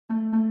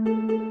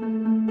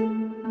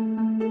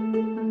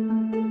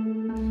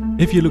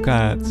If you look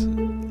at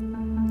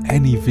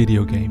any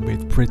video game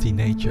with pretty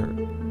nature,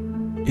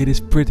 it is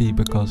pretty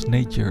because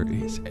nature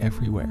is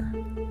everywhere.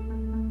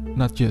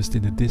 Not just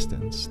in the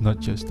distance, not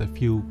just a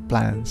few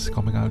plants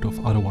coming out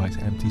of otherwise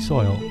empty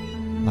soil,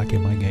 like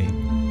in my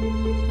game.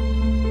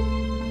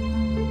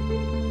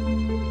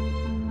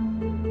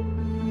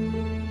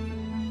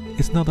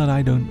 It's not that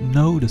I don't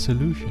know the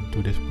solution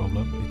to this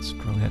problem, it's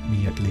thrown at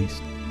me at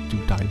least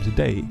 2 times a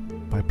day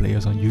by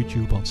players on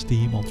YouTube, on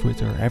Steam, on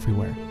Twitter,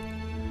 everywhere.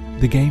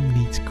 The game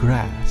needs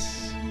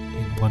grass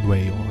in one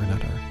way or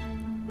another.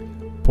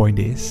 Point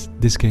is,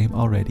 this game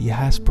already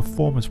has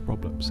performance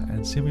problems,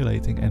 and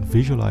simulating and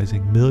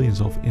visualizing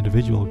millions of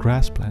individual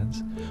grass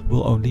plants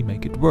will only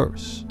make it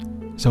worse.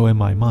 So in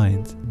my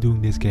mind,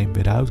 doing this game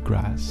without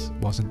grass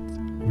wasn't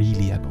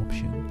really an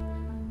option.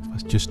 It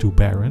was just too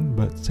barren,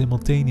 but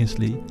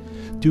simultaneously,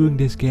 doing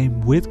this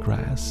game with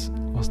grass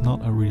was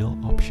not a real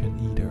option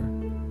either.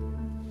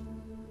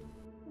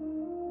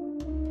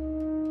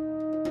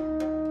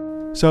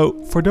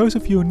 So, for those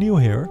of you new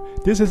here,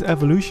 this is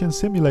evolution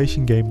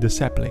simulation game The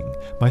Sapling,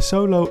 my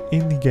solo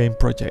indie game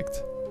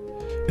project.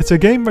 It's a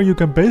game where you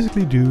can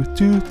basically do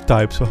 2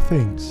 types of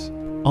things.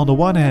 On the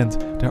one hand,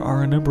 there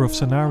are a number of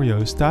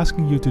scenarios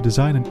tasking you to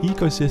design an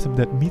ecosystem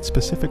that meets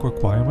specific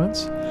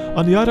requirements.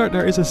 On the other,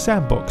 there is a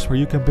sandbox where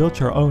you can build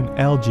your own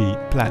algae,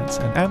 plants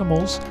and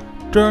animals,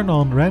 turn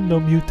on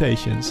random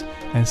mutations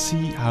and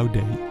see how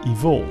they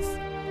evolve.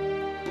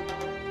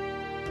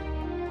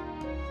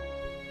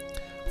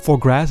 For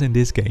grass in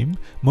this game,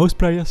 most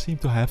players seem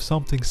to have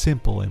something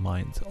simple in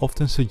mind.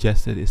 Often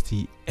suggested is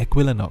the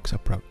Equilinox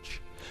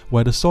approach,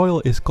 where the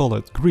soil is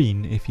colored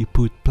green if you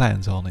put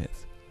plants on it.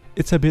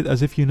 It's a bit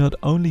as if you not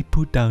only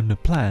put down the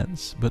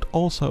plants, but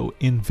also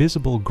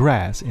invisible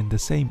grass in the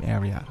same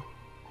area.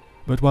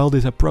 But while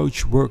this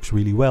approach works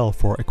really well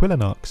for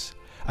Equilinox,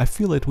 I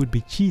feel it would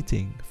be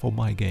cheating for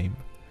my game.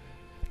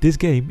 This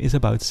game is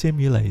about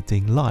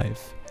simulating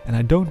life. And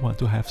I don't want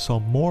to have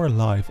some more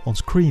life on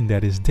screen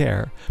that is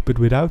there, but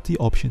without the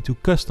option to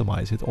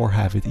customize it or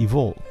have it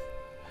evolve.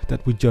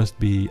 That would just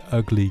be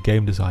ugly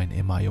game design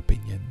in my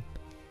opinion.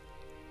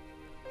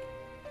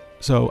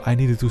 So I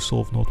needed to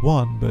solve not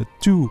 1 but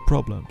 2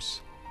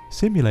 problems.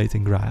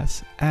 Simulating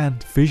grass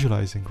and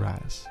visualizing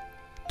grass.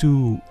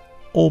 2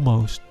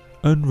 almost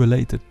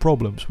unrelated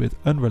problems with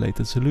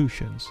unrelated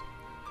solutions.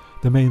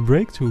 The main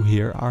breakthrough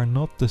here are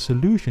not the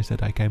solutions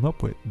that I came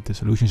up with. The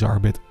solutions are a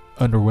bit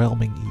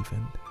underwhelming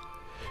even.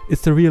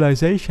 It's the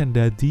realization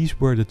that these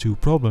were the 2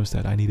 problems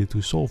that I needed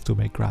to solve to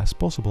make grass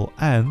possible,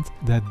 and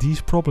that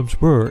these problems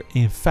were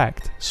in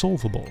fact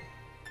solvable.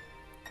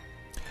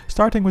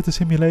 Starting with the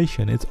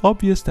simulation, it's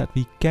obvious that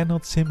we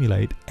cannot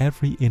simulate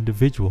every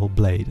individual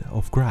blade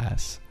of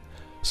grass.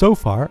 So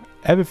far,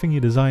 everything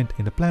you designed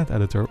in the plant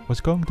editor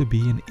was going to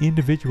be an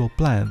individual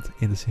plant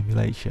in the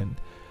simulation.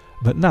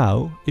 But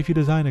now, if you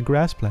design a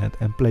grass plant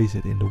and place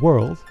it in the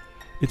world,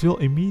 it will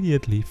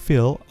immediately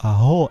fill a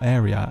whole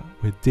area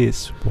with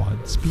this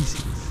one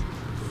species.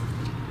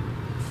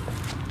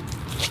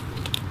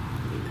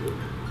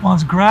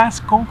 Once grass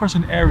conquers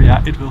an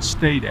area, it will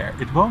stay there.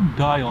 It won't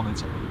die on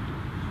its own.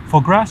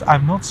 For grass,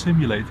 I'm not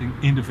simulating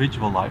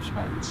individual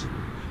lifespans.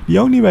 The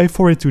only way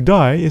for it to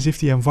die is if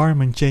the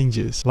environment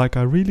changes, like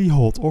a really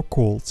hot or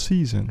cold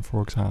season,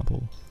 for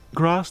example.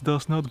 Grass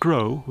does not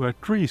grow where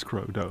trees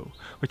grow though,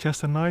 which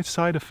has the nice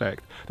side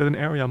effect that an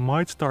area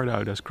might start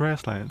out as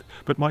grassland,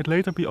 but might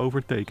later be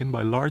overtaken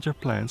by larger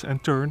plants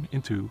and turn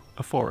into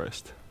a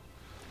forest.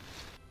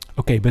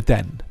 Okay, but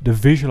then, the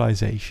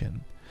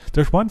visualization.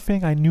 There's one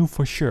thing I knew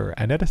for sure,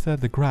 and that is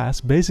that the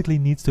grass basically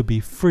needs to be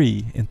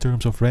free in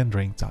terms of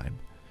rendering time.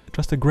 It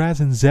was the grass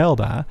in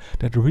Zelda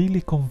that really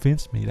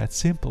convinced me that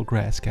simple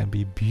grass can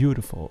be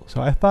beautiful.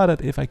 So I thought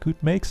that if I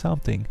could make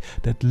something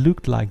that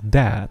looked like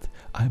that,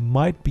 I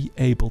might be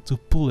able to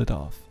pull it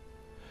off.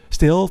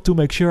 Still, to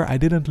make sure I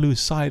didn't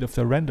lose sight of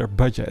the render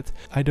budget,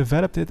 I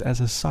developed it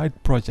as a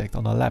side project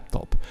on a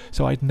laptop,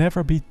 so I'd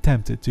never be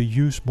tempted to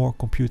use more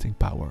computing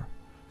power.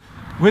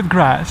 With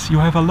grass, you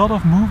have a lot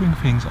of moving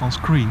things on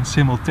screen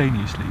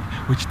simultaneously,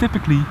 which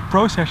typically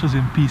processors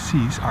in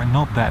PCs are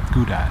not that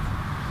good at.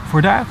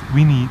 For that,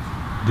 we need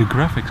the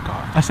graphics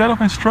card. A set of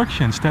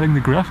instructions telling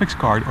the graphics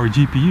card or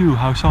GPU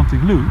how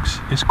something looks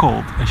is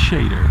called a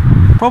shader.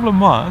 Problem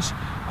was,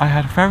 I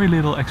had very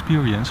little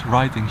experience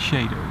writing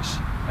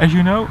shaders. As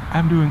you know,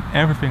 I'm doing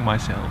everything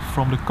myself,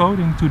 from the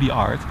coding to the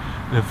art,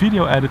 the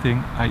video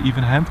editing. I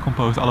even hand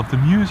composed all of the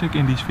music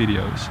in these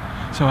videos,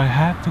 so I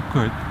had to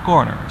cut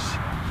corners.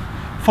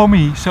 For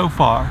me, so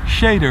far,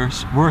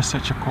 shaders were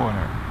such a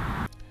corner.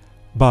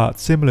 But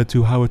similar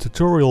to how a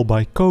tutorial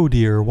by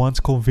Codeer once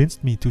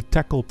convinced me to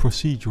tackle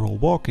procedural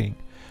walking,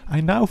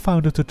 I now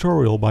found a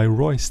tutorial by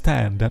Roy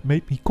Stan that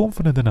made me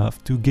confident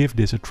enough to give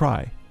this a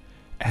try.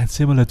 And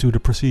similar to the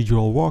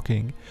procedural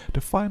walking,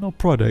 the final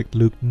product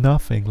looked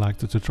nothing like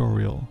the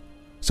tutorial.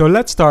 So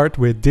let's start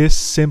with this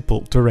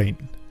simple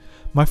terrain.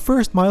 My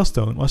first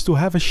milestone was to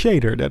have a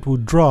shader that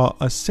would draw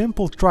a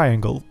simple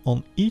triangle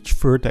on each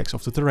vertex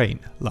of the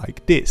terrain,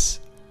 like this.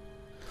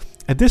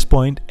 At this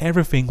point,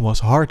 everything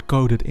was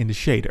hard-coded in the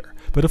shader,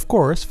 But of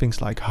course,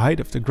 things like height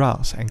of the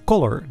grass and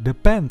color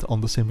depend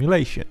on the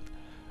simulation.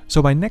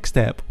 So my next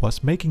step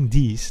was making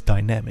these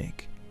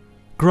dynamic.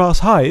 Grass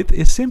height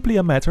is simply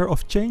a matter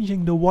of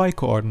changing the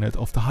y-coordinate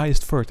of the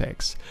highest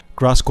vertex.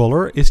 Grass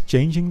color is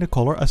changing the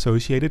color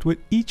associated with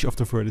each of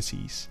the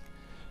vertices.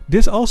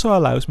 This also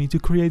allows me to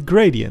create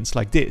gradients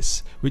like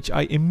this, which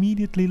I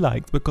immediately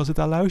liked because it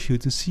allows you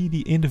to see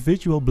the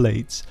individual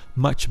blades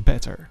much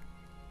better.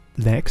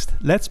 Next,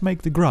 let's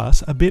make the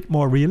grass a bit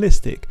more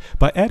realistic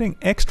by adding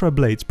extra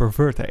blades per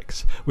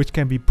vertex, which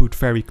can be put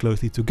very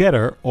closely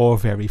together or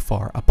very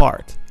far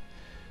apart.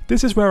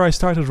 This is where I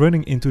started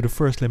running into the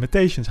first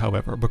limitations,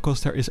 however,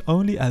 because there is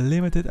only a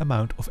limited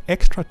amount of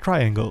extra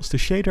triangles the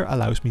shader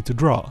allows me to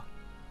draw.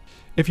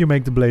 If you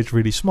make the blades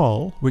really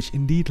small, which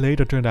indeed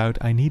later turned out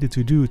I needed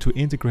to do to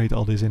integrate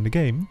all this in the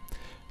game,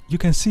 you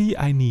can see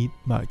I need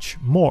much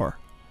more.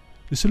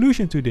 The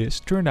solution to this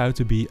turned out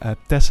to be a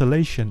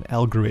tessellation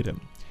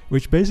algorithm,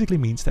 which basically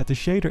means that the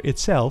shader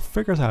itself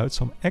figures out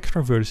some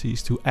extra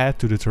vertices to add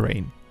to the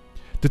terrain.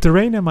 The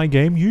terrain in my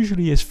game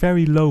usually is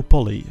very low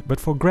poly, but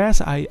for grass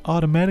I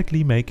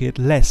automatically make it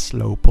less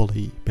low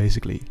poly,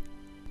 basically.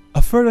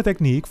 A further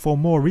technique for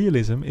more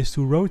realism is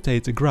to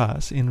rotate the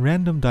grass in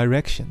random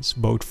directions,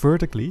 both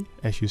vertically,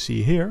 as you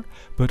see here,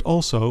 but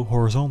also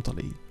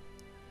horizontally.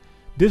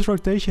 This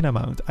rotation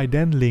amount I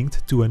then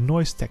linked to a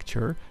noise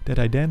texture that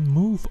I then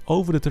move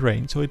over the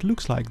terrain so it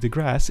looks like the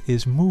grass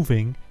is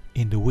moving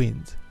in the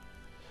wind.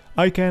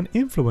 I can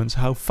influence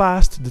how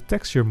fast the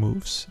texture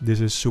moves,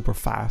 this is super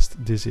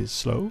fast, this is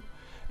slow,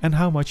 and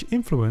how much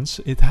influence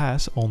it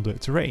has on the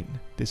terrain.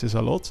 This is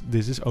a lot,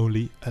 this is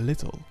only a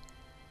little.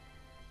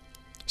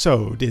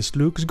 So this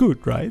looks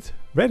good, right?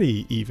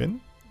 Ready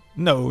even?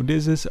 No,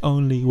 this is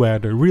only where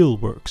the real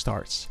work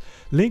starts,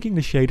 linking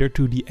the shader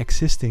to the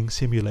existing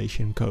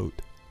simulation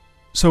code.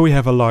 So we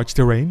have a large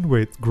terrain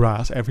with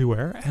grass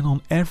everywhere, and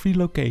on every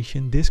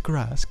location this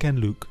grass can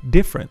look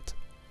different.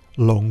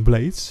 Long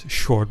blades,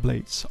 short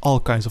blades, all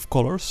kinds of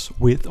colors,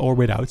 with or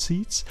without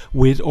seeds,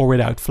 with or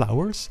without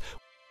flowers,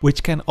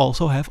 which can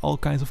also have all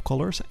kinds of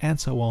colors, and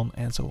so on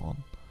and so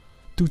on.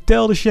 To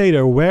tell the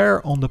shader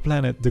where on the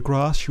planet the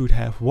grass should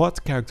have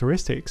what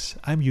characteristics,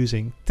 I'm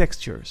using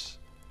textures.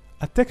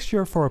 A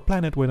texture for a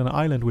planet with an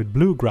island with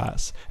blue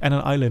grass and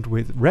an island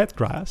with red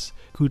grass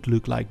could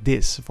look like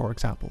this, for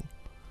example.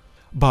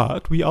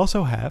 But we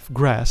also have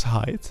grass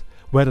height,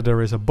 whether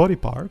there is a body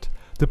part,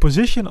 the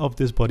position of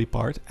this body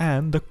part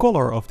and the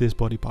color of this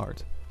body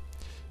part.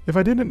 If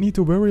I didn't need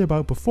to worry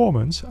about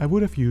performance, I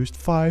would have used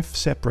 5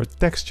 separate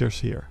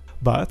textures here.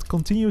 But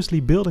continuously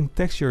building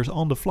textures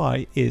on the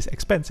fly is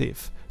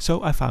expensive,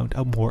 so I found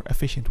a more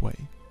efficient way.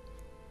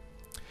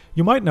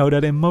 You might know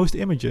that in most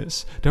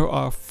images there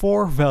are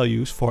 4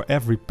 values for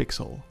every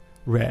pixel: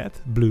 red,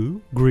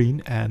 blue,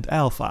 green and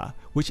alpha,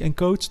 which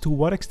encodes to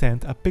what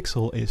extent a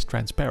pixel is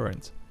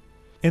transparent.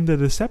 In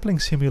the Sapling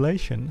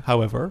simulation,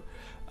 however,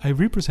 I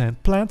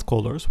represent plant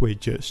colors with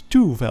just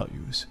 2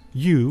 values,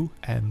 hue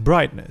and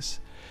brightness,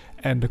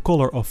 and the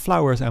color of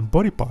flowers and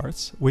body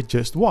parts with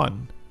just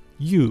 1,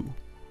 hue.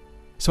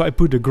 So I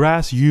put the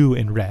grass hue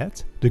in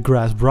red, the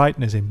grass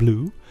brightness in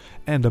blue,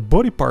 and the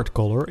body part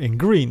color in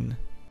green.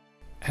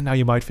 And now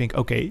you might think,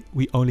 okay,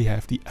 we only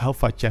have the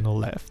alpha channel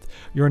left.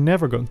 You're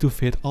never going to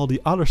fit all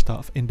the other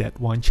stuff in that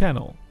one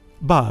channel.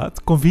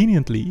 But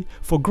conveniently,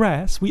 for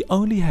grass we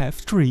only have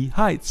 3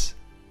 heights.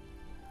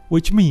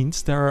 Which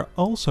means there are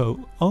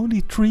also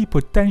only 3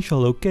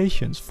 potential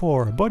locations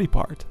for a body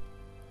part.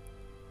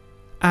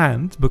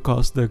 And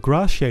because the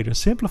grass shader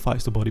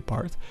simplifies the body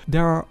part,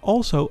 there are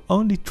also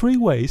only 3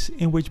 ways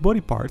in which body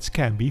parts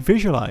can be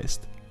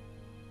visualized.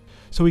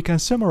 So we can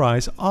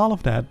summarize all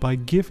of that by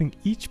giving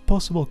each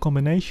possible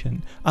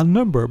combination a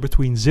number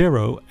between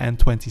 0 and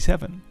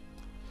 27.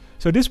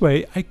 So this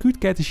way I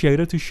could get the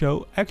shader to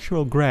show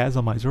actual grass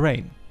on my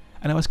terrain.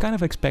 And I was kind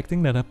of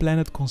expecting that a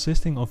planet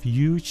consisting of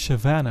huge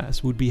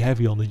savannas would be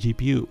heavy on the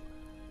GPU.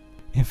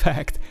 In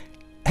fact,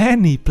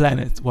 any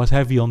planet was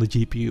heavy on the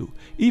GPU,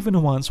 even the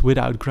ones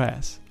without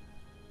grass.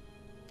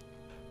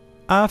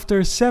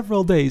 After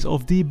several days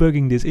of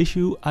debugging this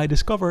issue, I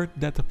discovered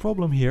that the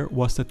problem here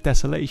was the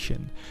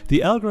tessellation,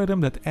 the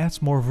algorithm that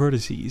adds more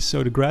vertices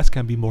so the grass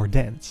can be more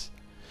dense.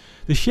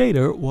 The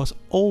shader was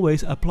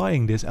always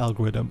applying this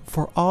algorithm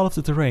for all of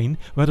the terrain,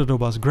 whether there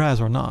was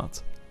grass or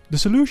not. The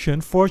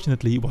solution,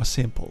 fortunately, was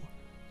simple.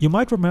 You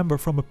might remember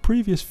from a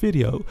previous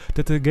video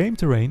that the game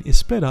terrain is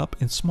split up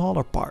in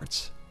smaller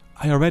parts.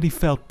 I already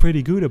felt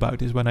pretty good about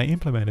this when I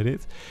implemented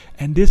it,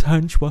 and this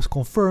hunch was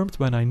confirmed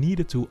when I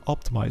needed to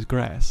optimize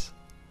grass.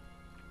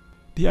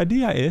 The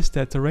idea is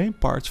that terrain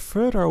parts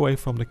further away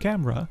from the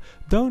camera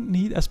don't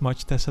need as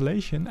much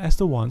tessellation as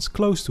the ones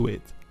close to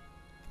it.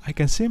 I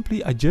can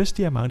simply adjust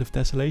the amount of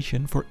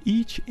tessellation for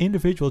each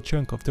individual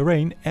chunk of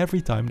terrain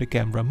every time the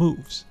camera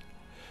moves.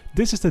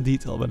 This is the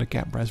detail when the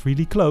camera is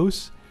really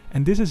close,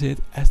 and this is it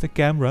as the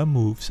camera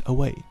moves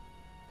away.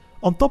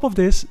 On top of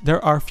this,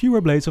 there are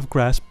fewer blades of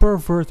grass per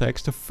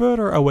vertex the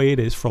further away it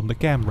is from the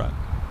camera.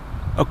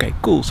 Okay,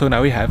 cool, so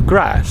now we have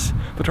grass,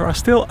 but there are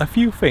still a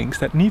few things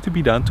that need to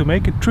be done to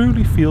make it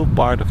truly feel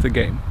part of the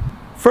game.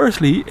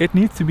 Firstly, it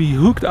needs to be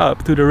hooked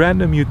up to the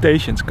random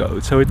mutations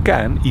code so it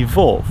can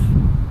evolve.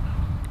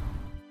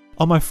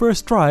 On my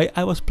first try,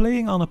 I was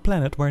playing on a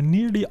planet where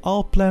nearly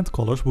all plant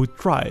colors would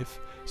thrive,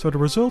 so the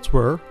results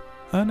were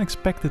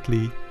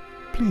unexpectedly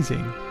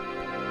pleasing.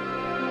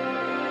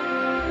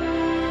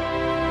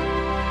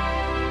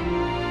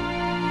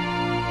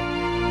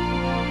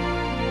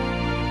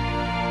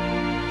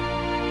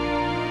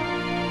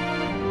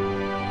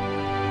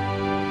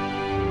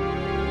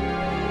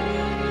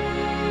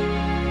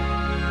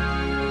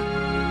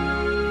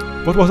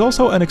 What was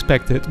also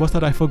unexpected was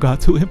that I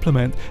forgot to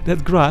implement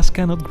that grass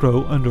cannot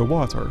grow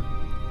underwater.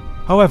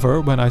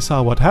 However, when I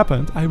saw what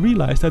happened, I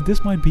realized that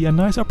this might be a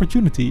nice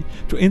opportunity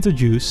to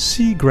introduce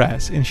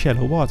seagrass in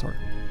shallow water.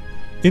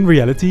 In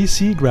reality,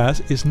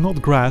 seagrass is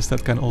not grass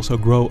that can also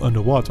grow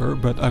underwater,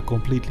 but a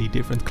completely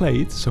different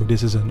clade, so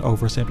this is an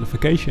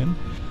oversimplification.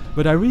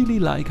 But I really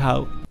like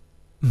how...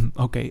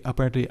 Okay,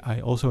 apparently I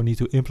also need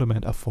to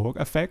implement a fog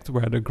effect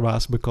where the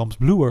grass becomes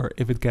bluer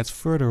if it gets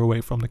further away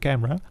from the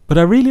camera. But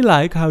I really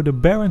like how the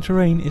barren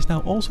terrain is now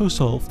also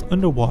solved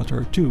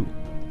underwater too.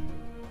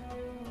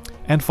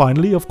 And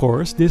finally, of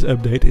course, this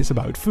update is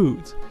about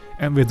food.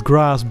 And with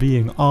grass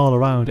being all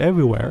around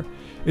everywhere,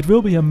 it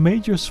will be a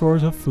major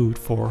source of food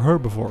for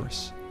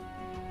herbivores.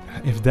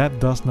 If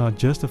that does not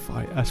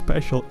justify a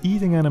special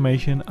eating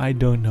animation, I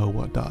don't know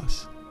what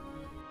does.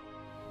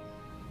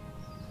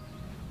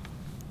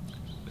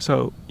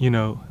 So, you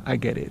know, I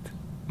get it.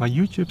 My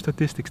YouTube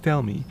statistics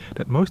tell me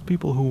that most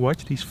people who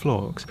watch these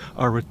vlogs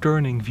are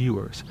returning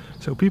viewers,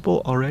 so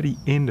people already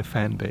in the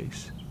fan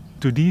base.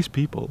 To these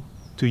people,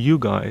 to you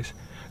guys,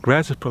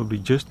 grass is probably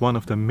just one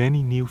of the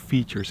many new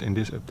features in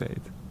this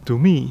update. To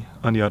me,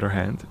 on the other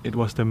hand, it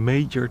was the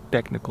major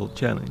technical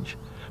challenge.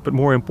 But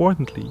more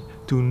importantly,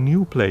 to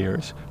new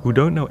players who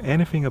don't know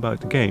anything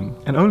about the game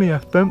and only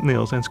have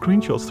thumbnails and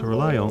screenshots to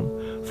rely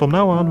on, from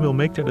now on we'll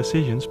make their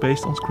decisions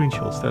based on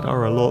screenshots that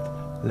are a lot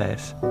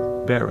less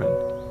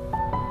barren.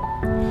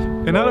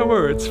 In other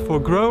words, for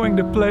growing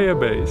the player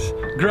base,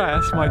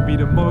 grass might be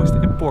the most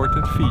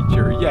important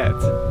feature yet.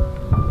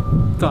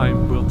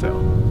 Time will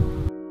tell.